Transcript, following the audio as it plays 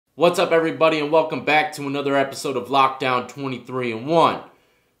What's up, everybody, and welcome back to another episode of Lockdown 23-1.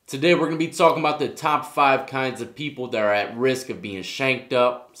 Today we're going to be talking about the top 5 kinds of people that are at risk of being shanked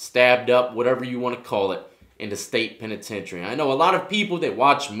up, stabbed up, whatever you want to call it, in the state penitentiary. I know a lot of people that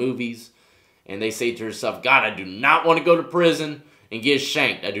watch movies and they say to themselves, God, I do not want to go to prison and get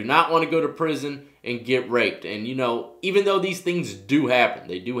shanked. I do not want to go to prison and get raped. And you know, even though these things do happen,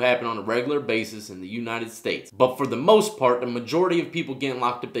 they do happen on a regular basis in the United States. But for the most part, the majority of people getting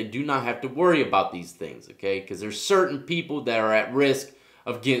locked up, they do not have to worry about these things, okay? Because there's certain people that are at risk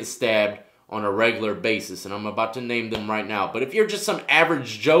of getting stabbed on a regular basis, and I'm about to name them right now. But if you're just some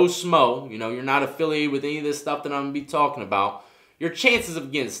average Joe Schmo, you know, you're not affiliated with any of this stuff that I'm going to be talking about, your chances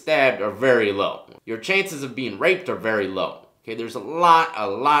of getting stabbed are very low. Your chances of being raped are very low. Okay, there's a lot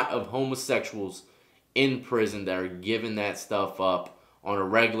of homosexuals in prison that are giving that stuff up on a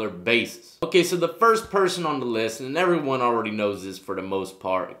regular basis. Okay, so the first person on the list, and everyone already knows this for the most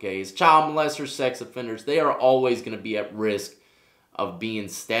part, okay, is child molesters, sex offenders. They are always going to be at risk of being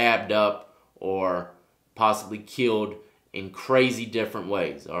stabbed up or possibly killed in crazy different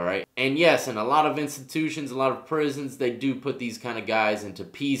ways, all right? And yes, in a lot of institutions, a lot of prisons, they do put these kind of guys into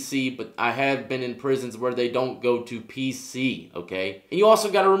PC, but I have been in prisons where they don't go to PC, okay? And you also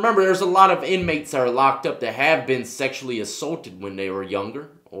got to remember, there's a lot of inmates that are locked up that have been sexually assaulted when they were younger,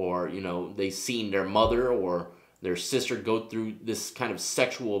 or, you know, they seen their mother or their sister go through this kind of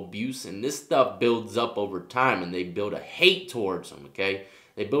sexual abuse, and this stuff builds up over time, and they build a hate towards them, okay?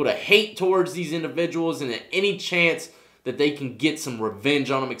 They build a hate towards these individuals, and at any chance that they can get some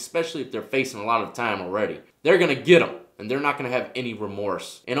revenge on them, especially if they're facing a lot of time already, they're going to get them, and they're not going to have any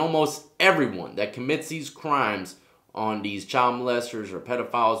remorse. And almost everyone that commits these crimes on these child molesters or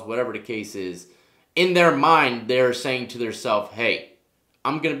pedophiles, whatever the case is, in their mind, they're saying to themselves, hey,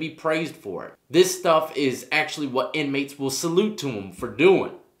 I'm going to be praised for it. This stuff is actually what inmates will salute to them for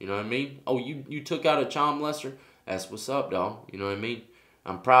doing. You know what I mean? Oh, you took out a child molester? That's what's up, dog. You know what I mean?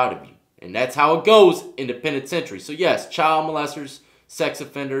 I'm proud of you. And that's how it goes in the penitentiary. So yes, child molesters, sex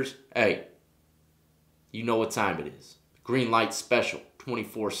offenders, hey, you know what time it is. Green light special,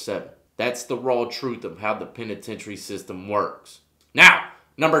 24/7. That's the raw truth of how the penitentiary system works. Now,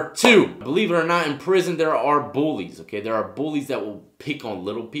 number 2, believe it or not, in prison there are bullies, okay? There are bullies that will pick on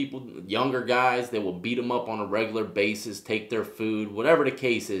little people, younger guys. They will beat them up on a regular basis, take their food, whatever the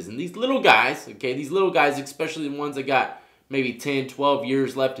case is. And these little guys, okay, these little guys, especially the ones that got maybe 10, 12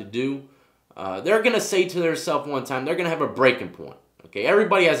 years left to do, they're going to say to themselves one time, they're going to have a breaking point. Okay,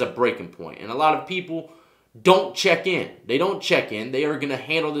 everybody has a breaking point, and a lot of people don't check in. They don't check in. They are going to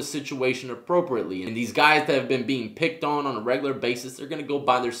handle the situation appropriately. And these guys that have been being picked on a regular basis, they're going to go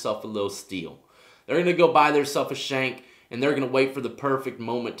buy themselves a little steel. They're going to go buy themselves a shank, and they're going to wait for the perfect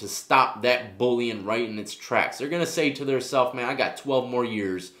moment to stop that bullying right in its tracks. They're going to say to themselves, man, I got 12 more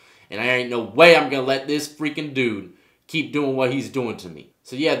years, and I ain't no way I'm going to let this freaking dude keep doing what he's doing to me.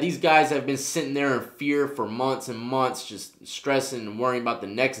 So yeah, these guys have been sitting there in fear for months and months, just stressing and worrying about the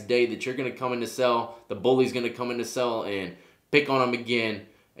next day that you're going to come in the cell, the bully's going to come in the cell and pick on them again.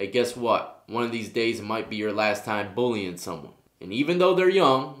 And guess what? One of these days it might be your last time bullying someone. And even though they're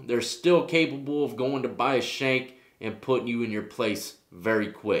young, they're still capable of going to buy a shank and putting you in your place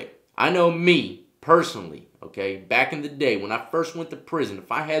very quick. I know me, personally, okay, back in the day when I first went to prison,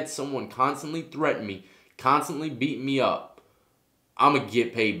 if I had someone constantly threaten me, constantly beat me up, I'm going to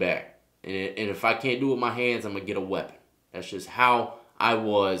get paid back. And if I can't do it with my hands, I'm going to get a weapon. That's just how I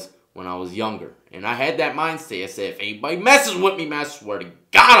was when I was younger. And I had that mindset. I said, if anybody messes with me, man, I swear to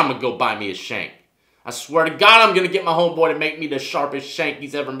God, I'm going to go buy me a shank. I swear to God, I'm going to get my homeboy to make me the sharpest shank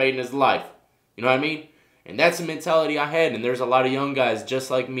he's ever made in his life. You know what I mean? And that's the mentality I had. And there's a lot of young guys just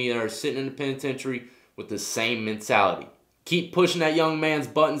like me that are sitting in the penitentiary with the same mentality. Keep pushing that young man's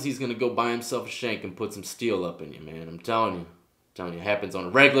buttons, he's going to go buy himself a shank and put some steel up in you, man. I'm telling you. It happens on a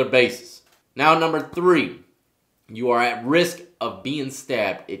regular basis. Now, number 3, you are at risk of being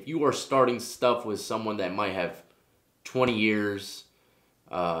stabbed if you are starting stuff with someone that might have 20 years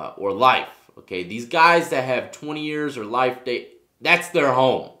or life. Okay, these guys that have 20 years or life, that's their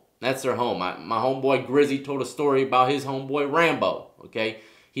home. That's their home. My homeboy GRIZZY told a story about his homeboy Rambo. Okay,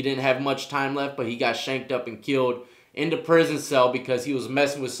 he didn't have much time left, but he got shanked up and killed in the prison cell because he was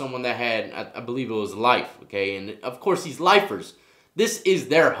messing with someone that had, I believe it was life. Okay, and of course these lifers, this is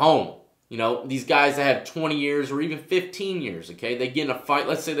their home. You know, these guys that have 20 years or even 15 years, okay? They get in a fight.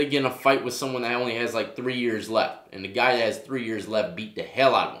 Let's say they get in a fight with someone that only has like 3 years left. And the guy that has 3 years left beat the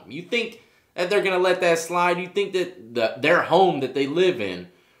hell out of him. You think that they're going to let that slide? You think that their home that they live in,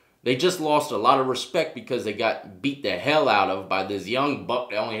 they just lost a lot of respect because they got beat the hell out of by this young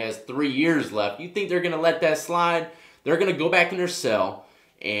buck that only has 3 years left. You think they're going to let that slide? They're going to go back in their cell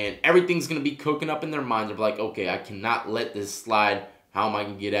and everything's going to be cooking up in their minds. They're like, okay, I cannot let this slide. How am I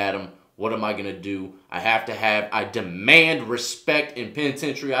going to get at them? What am I going to do? I demand respect in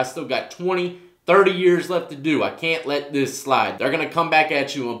penitentiary. I still got 20, 30 years left to do. I can't let this slide. They're going to come back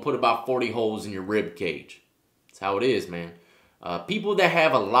at you and put about 40 holes in your rib cage. That's how it is, man. People that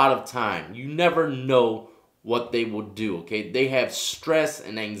have a lot of time, you never know what they will do, okay? They have stress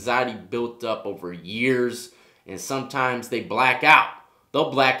and anxiety built up over years, and sometimes they black out. They'll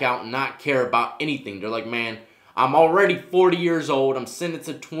black out and not care about anything. They're like, man, I'm already 40 years old. I'm sentenced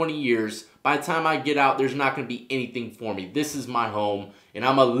to 20 years. By the time I get out, there's not going to be anything for me. This is my home, and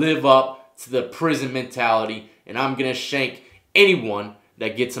I'm going to live up to the prison mentality, and I'm going to shank anyone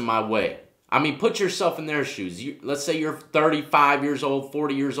that gets in my way. I mean, put yourself in their shoes. Let's say you're 35 years old,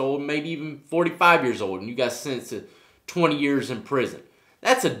 40 years old, maybe even 45 years old, and you got sentenced to 20 years in prison.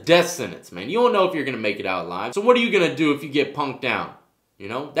 That's a death sentence, man. You don't know if you're going to make it out alive. So what are you going to do if you get punked down? You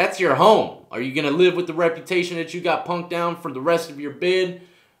know, that's your home. Are you going to live with the reputation that you got punked down for the rest of your bid?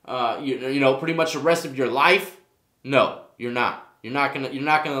 You know, pretty much the rest of your life? No, you're not. You're not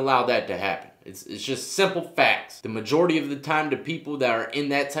gonna allow that to happen. It's just simple facts. The majority of the time, the people that are in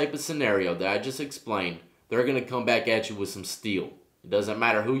that type of scenario that I just explained, they're gonna come back at you with some steel. It doesn't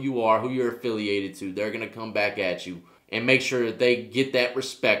matter who you are, who you're affiliated to. They're gonna come back at you and make sure that they get that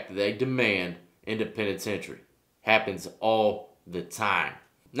respect that they demand in the penitentiary. Happens all the time.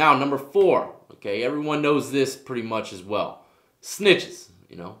 Now, number 4, okay, everyone knows this pretty much as well. Snitches,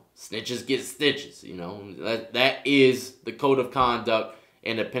 you know, snitches get stitches, you know, that is the code of conduct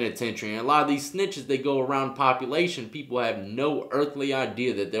in the penitentiary. And a lot of these snitches, they go around population, people have no earthly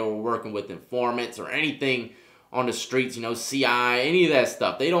idea that they were working with informants or anything on the streets, you know, CI, any of that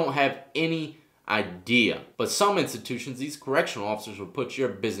stuff. They don't have any idea. But some institutions, these correctional officers will put your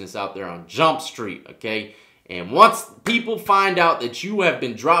business out there on Jump Street, okay? And once people find out that you have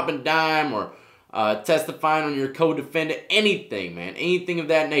been dropping dime or testifying on your co-defendant, anything, man, anything of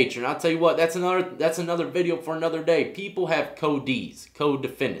that nature. And I'll tell you what, that's another video for another day. People have co-Ds,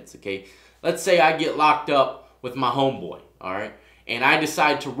 co-defendants, okay? Let's say I get locked up with my homeboy, all right? And I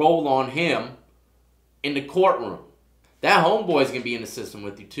decide to roll on him in the courtroom. That homeboy is going to be in the system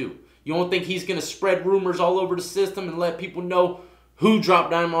with you too. You don't think he's going to spread rumors all over the system and let people know who dropped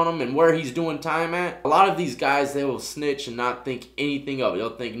dime on him and where he's doing time at? A lot of these guys, they will snitch and not think anything of it.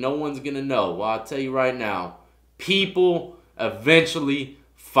 They'll think no one's going to know. Well, I'll tell you right now, people eventually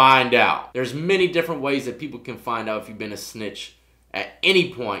find out. There's many different ways that people can find out if you've been a snitch at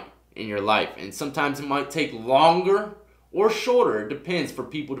any point in your life. And sometimes it might take longer or shorter. It depends for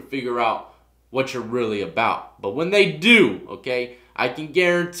people to figure out what you're really about. But when they do, okay, I can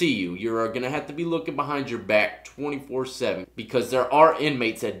guarantee you, you're going to have to be looking behind your back 24/7 because there are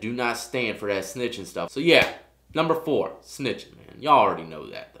inmates that do not stand for that snitching stuff. So yeah, number 4, snitching, man. Y'all already know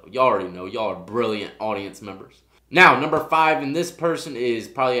that, though. Y'all already know. Y'all are brilliant audience members. Now, number 5, and this person is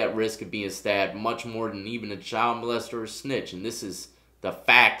probably at risk of being stabbed much more than even a child molester or snitch. And this is the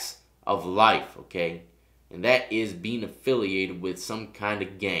facts of life, okay? And that is being affiliated with some kind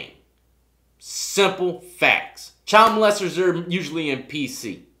of gang. Simple facts. Child molesters are usually in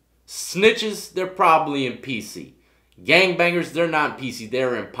PC. Snitches, they're probably in PC. Gangbangers, they're not in PC,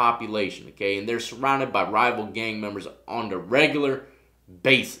 they're in population, okay? And they're surrounded by rival gang members on the regular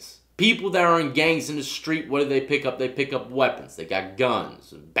basis. People that are in gangs in the street, what do they pick up? They pick up weapons. They got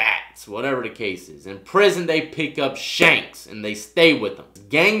guns, bats, whatever the case is. In prison, they pick up shanks and they stay with them.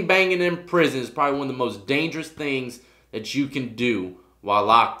 Gangbanging in prison is probably one of the most dangerous things that you can do while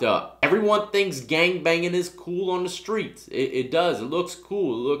locked up. Everyone thinks gangbanging is cool on the streets. It does. It looks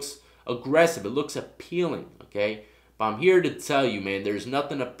cool. It looks aggressive. It looks appealing, okay? But I'm here to tell you, man, there's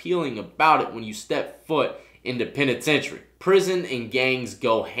nothing appealing about it when you step foot in the penitentiary. Prison and gangs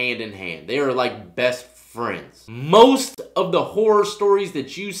go hand in hand. They are like best friends. Most of the horror stories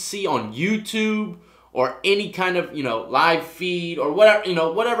that you see on YouTube or any kind of, you know, live feed or whatever, you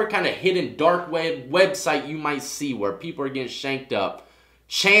know, whatever kind of hidden dark website you might see where people are getting shanked up,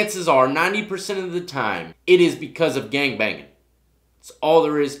 chances are 90% of the time it is because of gangbanging. That's all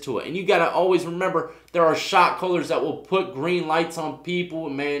there is to it. And you got to always remember there are shot callers that will put green lights on people.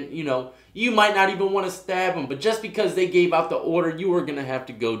 And man, you know, you might not even want to stab them, but just because they gave out the order, you are going to have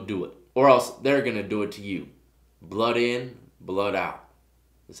to go do it. Or else they're going to do it to you. Blood in, blood out.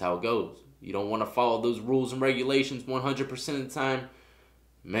 That's how it goes. You don't want to follow those rules and regulations 100% of the time.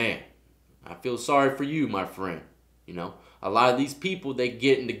 Man, I feel sorry for you, my friend. You know, a lot of these people, they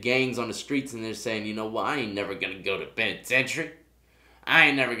get into gangs on the streets and they're saying, you know what, I ain't never going to go to penitentiary. I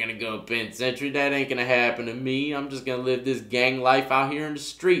ain't never going to go to penitentiary. That ain't going to happen to me. I'm just going to live this gang life out here in the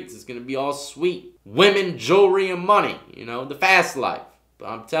streets. It's going to be all sweet. Women, jewelry, and money. You know, the fast life. But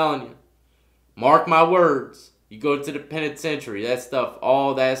I'm telling you, mark my words. You go to the penitentiary, that stuff,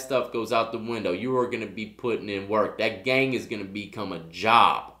 all that stuff goes out the window. You are going to be putting in work. That gang is going to become a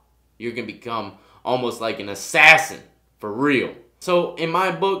job. You're going to become almost like an assassin, for real. So in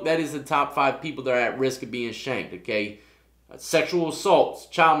my book, that is the top 5 people that are at risk of being shanked, okay? Sexual assaults,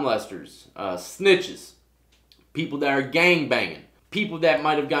 child molesters, snitches, people that are gang banging, people that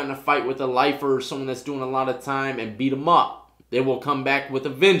might have gotten in a fight with a lifer or someone that's doing a lot of time and beat them up. They will come back with a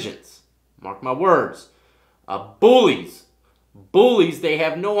vengeance. Mark my words. Bullies. Bullies, they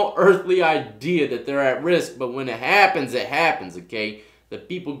have no earthly idea that they're at risk, but when it happens, okay? The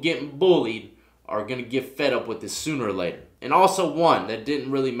people getting bullied are going to get fed up with this sooner or later. And also one that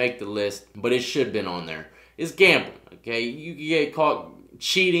didn't really make the list, but it should have been on there, is gambling, okay? You can get caught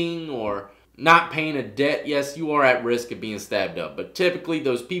cheating or not paying a debt. Yes, you are at risk of being stabbed up, but typically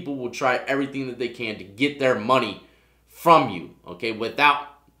those people will try everything that they can to get their money from you, okay, without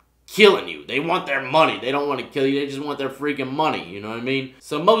killing you. They want their money. They don't want to kill you. They just want their freaking money. You know what I mean?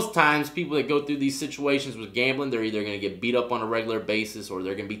 So most times, people that go through these situations with gambling, they're either going to get beat up on a regular basis or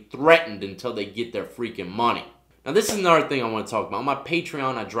they're going to be threatened until they get their freaking money. Now, this is another thing I want to talk about. On my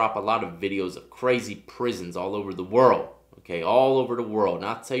Patreon, I drop a lot of videos of crazy prisons all over the world. Okay, all over the world. And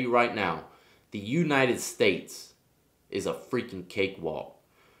I'll tell you right now, the United States is a freaking cakewalk.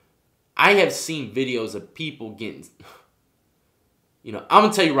 I have seen videos of people getting... You know, I'm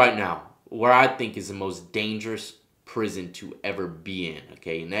going to tell you right now where I think is the most dangerous prison to ever be in,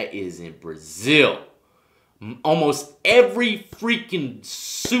 okay? And that is in Brazil. Almost every freaking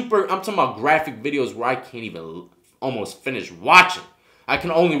I'm talking about graphic videos where I can't even almost finish watching. I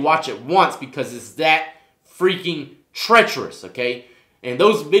can only watch it once because it's that freaking treacherous, okay? And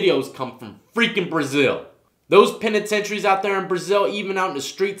those videos come from freaking Brazil. Those penitentiaries out there in Brazil, even out in the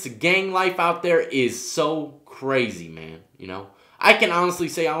streets, the gang life out there is so crazy, man, you know? I can honestly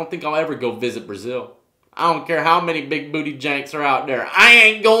say I don't think I'll ever go visit Brazil. I don't care how many big booty janks are out there. I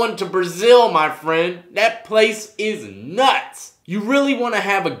ain't going to Brazil, my friend. That place is nuts. You really want to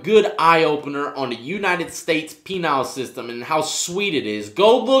have a good eye-opener on the United States penal system and how sweet it is.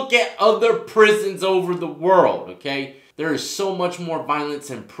 Go look at other prisons over the world, okay? There is so much more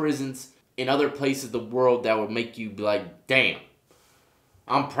violence in prisons in other places of the world that would make you be like, damn.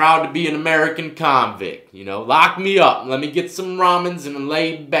 I'm proud to be an American convict, you know. Lock me up. Let me get some ramens and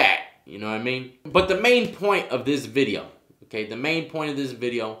lay back. You know what I mean? But the main point of this video, okay, the main point of this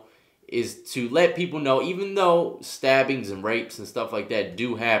video is to let people know, even though stabbings and rapes and stuff like that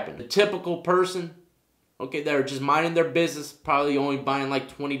do happen, the typical person, okay, they're just minding their business, probably only buying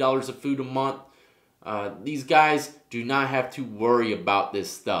like $20 of food a month. These guys do not have to worry about this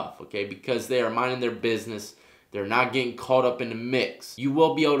stuff, okay, because they are minding their business. They're not getting caught up in the mix. You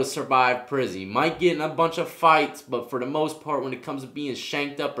will be able to survive prison. You might get in a bunch of fights, but for the most part, when it comes to being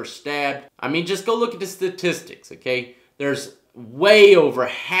shanked up or stabbed, I mean, just go look at the statistics, okay? There's way over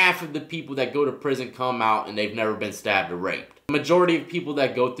half of the people that go to prison come out and they've never been stabbed or raped. The majority of people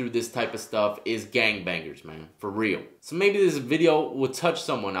that go through this type of stuff is gangbangers, man, for real. So maybe this video will touch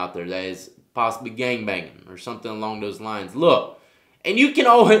someone out there that is possibly gangbanging or something along those lines. Look. And you can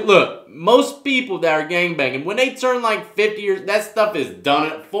always, look, most people that are gangbanging, when they turn like 50 years, that stuff is done.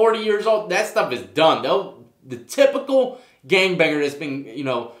 At 40 years old, that stuff is done. The typical gangbanger that's been, you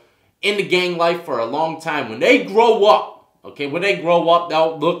know, in the gang life for a long time, when they grow up, okay, when they grow up,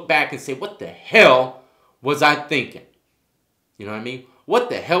 they'll look back and say, what the hell was I thinking? You know what I mean? What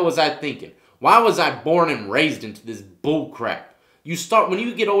the hell was I thinking? Why was I born and raised into this bull crap? When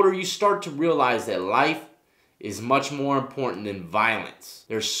you get older, you start to realize that life is much more important than violence.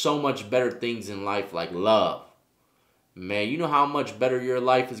 There's so much better things in life like love. Man, you know how much better your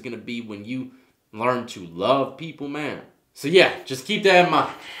life is going to be when you learn to love people, man. So yeah, just keep that in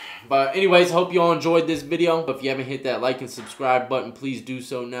mind. But anyways, hope you all enjoyed this video. If you haven't hit that like and subscribe button, please do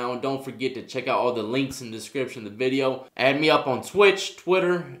so now. And don't forget to check out all the links in the description of the video. Add me up on Twitch,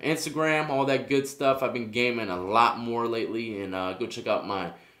 Twitter, Instagram, all that good stuff. I've been gaming a lot more lately. And go check out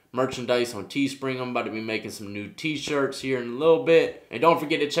my merchandise on Teespring. I'm about to be making some new t-shirts here in a little bit. And don't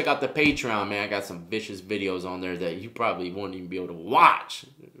forget to check out the Patreon, man. I got some vicious videos on there that you probably won't even be able to watch.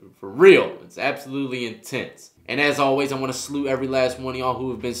 For real. It's absolutely intense. And as always, I want to salute every last one of y'all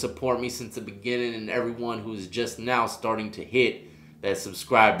who have been supporting me since the beginning and everyone who is just now starting to hit that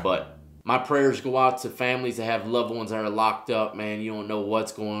subscribe button. My prayers go out to families that have loved ones that are locked up, man. You don't know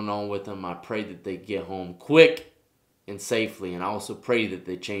what's going on with them. I pray that they get home quick and safely, and I also pray that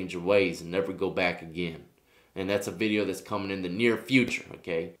they change their ways and never go back again. And that's a video that's coming in the near future,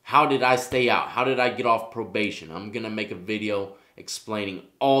 okay? How did I stay out? How did I get off probation? I'm gonna make a video explaining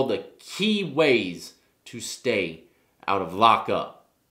all the key ways to stay out of lockup.